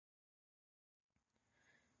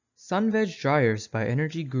SunVeg dryers by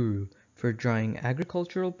Energy Guru for drying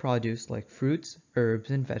agricultural produce like fruits,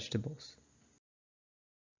 herbs, and vegetables.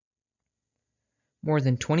 More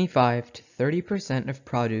than 25 to 30% of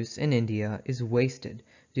produce in India is wasted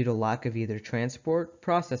due to lack of either transport,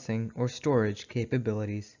 processing, or storage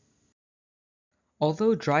capabilities.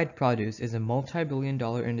 Although dried produce is a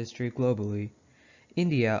multi-billion-dollar industry globally,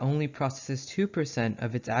 India only processes 2%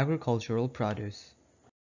 of its agricultural produce.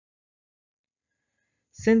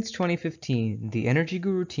 Since 2015, the Energy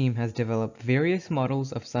Guru team has developed various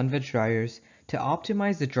models of SunVeg dryers to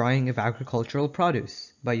optimize the drying of agricultural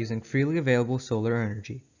produce by using freely available solar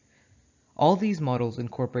energy. All these models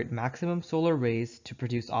incorporate maximum solar rays to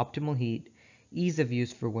produce optimal heat, ease of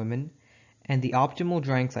use for women, and the optimal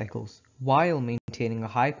drying cycles, while maintaining a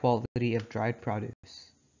high quality of dried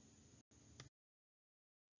produce.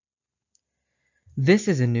 This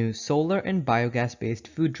is a new solar and biogas-based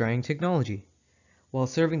food drying technology. While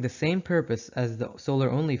serving the same purpose as the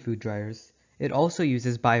solar-only food dryers, it also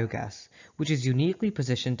uses biogas, which is uniquely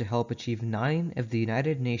positioned to help achieve 9 of the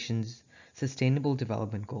United Nations Sustainable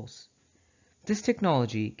Development Goals. This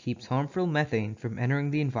technology keeps harmful methane from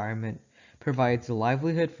entering the environment, provides a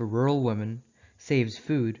livelihood for rural women, saves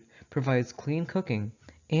food, provides clean cooking,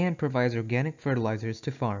 and provides organic fertilizers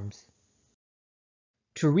to farms.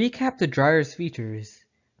 To recap the dryer's features,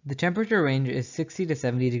 the temperature range is 60 to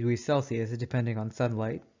 70 degrees Celsius depending on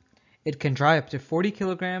sunlight. It can dry up to 40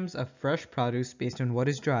 kilograms of fresh produce based on what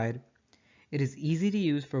is dried. It is easy to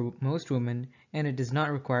use for most women, and it does not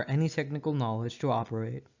require any technical knowledge to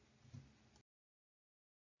operate.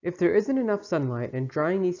 If there isn't enough sunlight and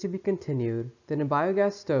drying needs to be continued, then a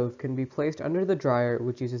biogas stove can be placed under the dryer,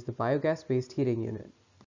 which uses the biogas-based heating unit.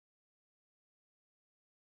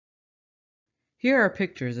 Here are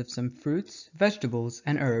pictures of some fruits, vegetables,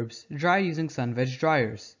 and herbs dried using SunVeg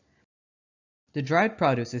dryers. The dried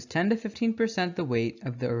produce is 10 to 15% the weight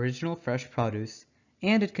of the original fresh produce,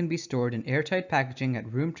 and it can be stored in airtight packaging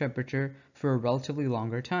at room temperature for a relatively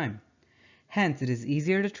longer time. Hence, it is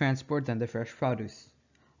easier to transport than the fresh produce.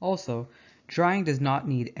 Also, drying does not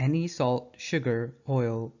need any salt, sugar,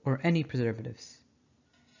 oil, or any preservatives.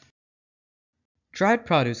 Dried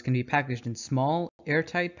produce can be packaged in small,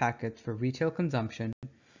 airtight packets for retail consumption,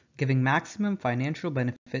 giving maximum financial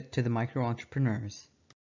benefit to the micro-entrepreneurs.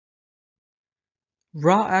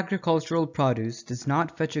 Raw agricultural produce does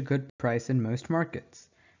not fetch a good price in most markets.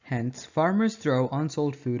 Hence, farmers throw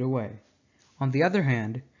unsold food away. On the other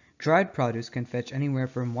hand, dried produce can fetch anywhere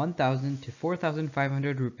from 1,000 to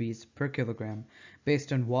 4,500 rupees per kilogram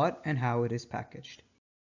based on what and how it is packaged.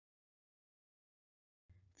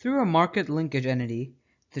 Through a market linkage entity,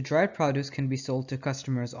 the dried produce can be sold to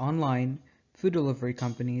customers online, food delivery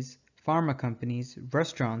companies, pharma companies,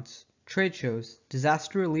 restaurants, trade shows,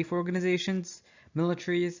 disaster relief organizations,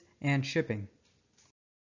 militaries, and shipping.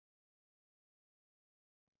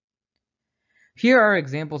 Here are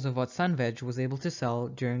examples of what SunVeg was able to sell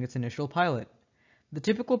during its initial pilot. The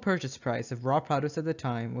typical purchase price of raw produce at the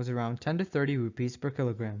time was around 10 to 30 rupees per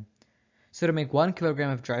kilogram. So to make 1 kilogram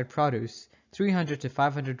of dried produce, 300 to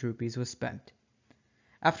 500 rupees was spent.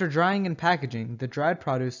 After drying and packaging, the dried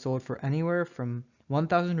produce sold for anywhere from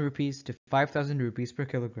 1,000 rupees to 5,000 rupees per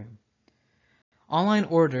kilogram. Online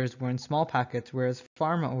orders were in small packets, whereas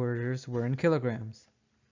pharma orders were in kilograms.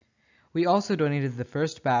 We also donated the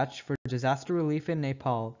first batch for disaster relief in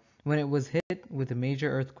Nepal when it was hit with a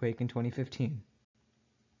major earthquake in 2015.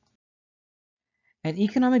 An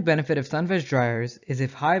economic benefit of SunVeg dryers is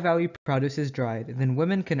if high-value produce is dried, then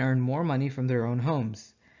women can earn more money from their own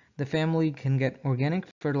homes. The family can get organic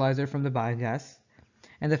fertilizer from the biogas,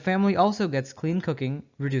 and the family also gets clean cooking,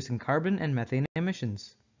 reducing carbon and methane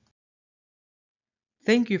emissions.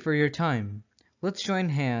 Thank you for your time. Let's join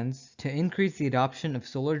hands to increase the adoption of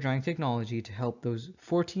solar drying technology to help those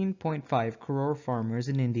 14.5 crore farmers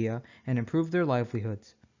in India and improve their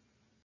livelihoods.